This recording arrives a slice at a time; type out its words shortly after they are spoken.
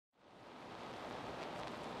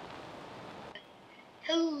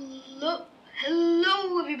Hello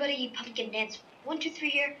everybody, Pumpkin Dance 123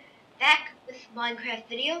 here, back with Minecraft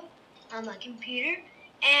video on my computer.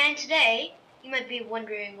 And today, you might be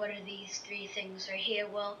wondering what are these three things right here.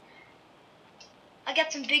 Well, I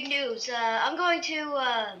got some big news. I'm going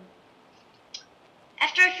to,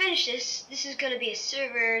 after I finish this is going to be a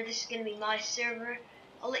server, this is going to be my server.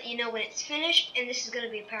 I'll let you know when it's finished, and this is going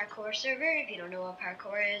to be a parkour server. If you don't know what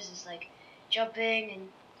parkour is, it's like jumping and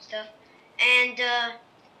stuff. And,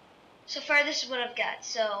 so far, this is what I've got.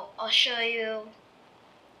 So I'll show you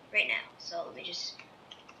right now. So let me just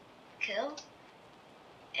kill,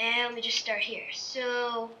 and let me just start here.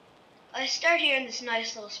 So I start here in this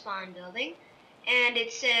nice little spawn building, and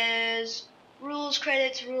it says rules,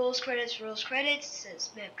 credits, rules, credits, rules, credits. It says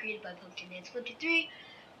map created by Pumpkin Dance 123.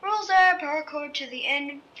 Rules are parkour to the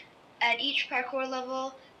end. At each parkour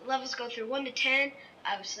level, the levels go through 1 to 10.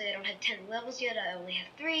 Obviously, I don't have 10 levels yet. I only have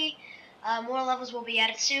 3. More levels will be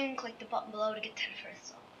added soon. Click the button below to get to the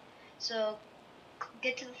first level. So,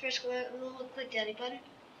 get to the first level, click the edit button.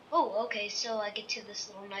 Oh, okay, so I get to this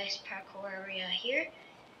little nice parkour area here.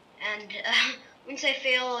 And once I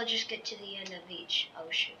fail, I'll just get to the end of each. Oh,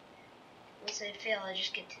 shoot. Once I fail, I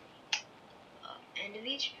just get to the end of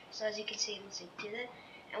each. So as you can see, once you do that.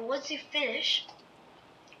 And once you finish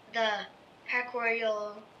the parkour,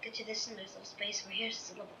 you'll get to this nice little space over here.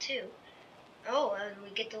 This is level 2. Oh, and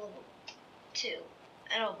we get to level 2.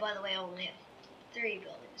 And oh, by the way, I only have 3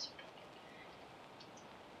 buildings.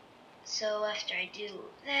 So after I do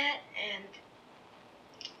that and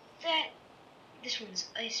that, this one's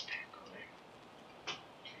ice parkour.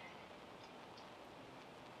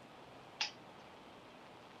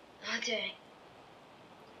 Okay.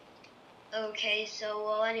 Okay, so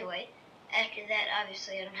well anyway, after that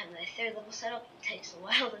obviously I don't have my 3rd level set up. It takes a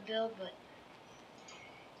while to build, but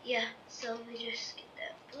yeah, so we just get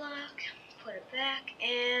that block, put it back,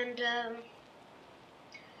 and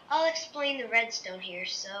I'll explain the redstone here.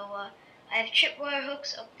 So I have tripwire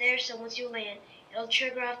hooks up there, so once you land, it'll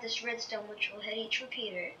trigger off this redstone, which will hit each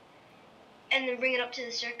repeater, and then bring it up to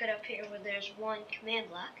the circuit up here where there's 1 command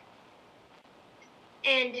block.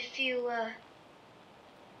 And if you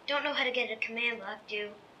don't know how to get a command block, do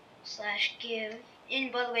 /give.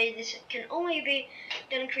 And by the way, this can only be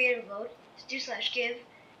done in creative mode. So do /give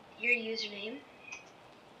your username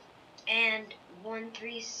and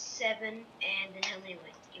 137 and then how many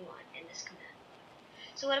you want in this command.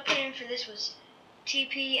 So what I put in for this was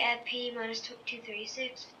TP at P minus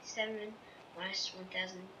 236, 57 minus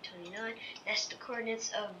 1029. That's the coordinates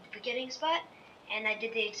of the beginning spot. And I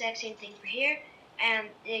did the exact same thing for here and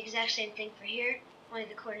the exact same thing for here, only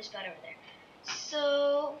the coordinate spot over there.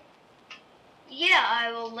 So yeah,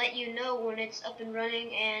 I will let you know when it's up and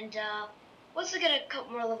running, and once I get a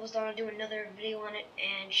couple more levels done, I'll do another video on it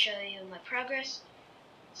and show you my progress.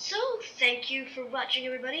 So thank you for watching,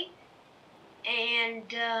 everybody, and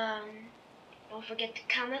don't forget to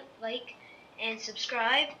comment, like, and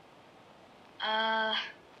subscribe.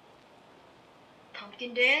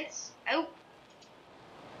 Pumpkin Dance out.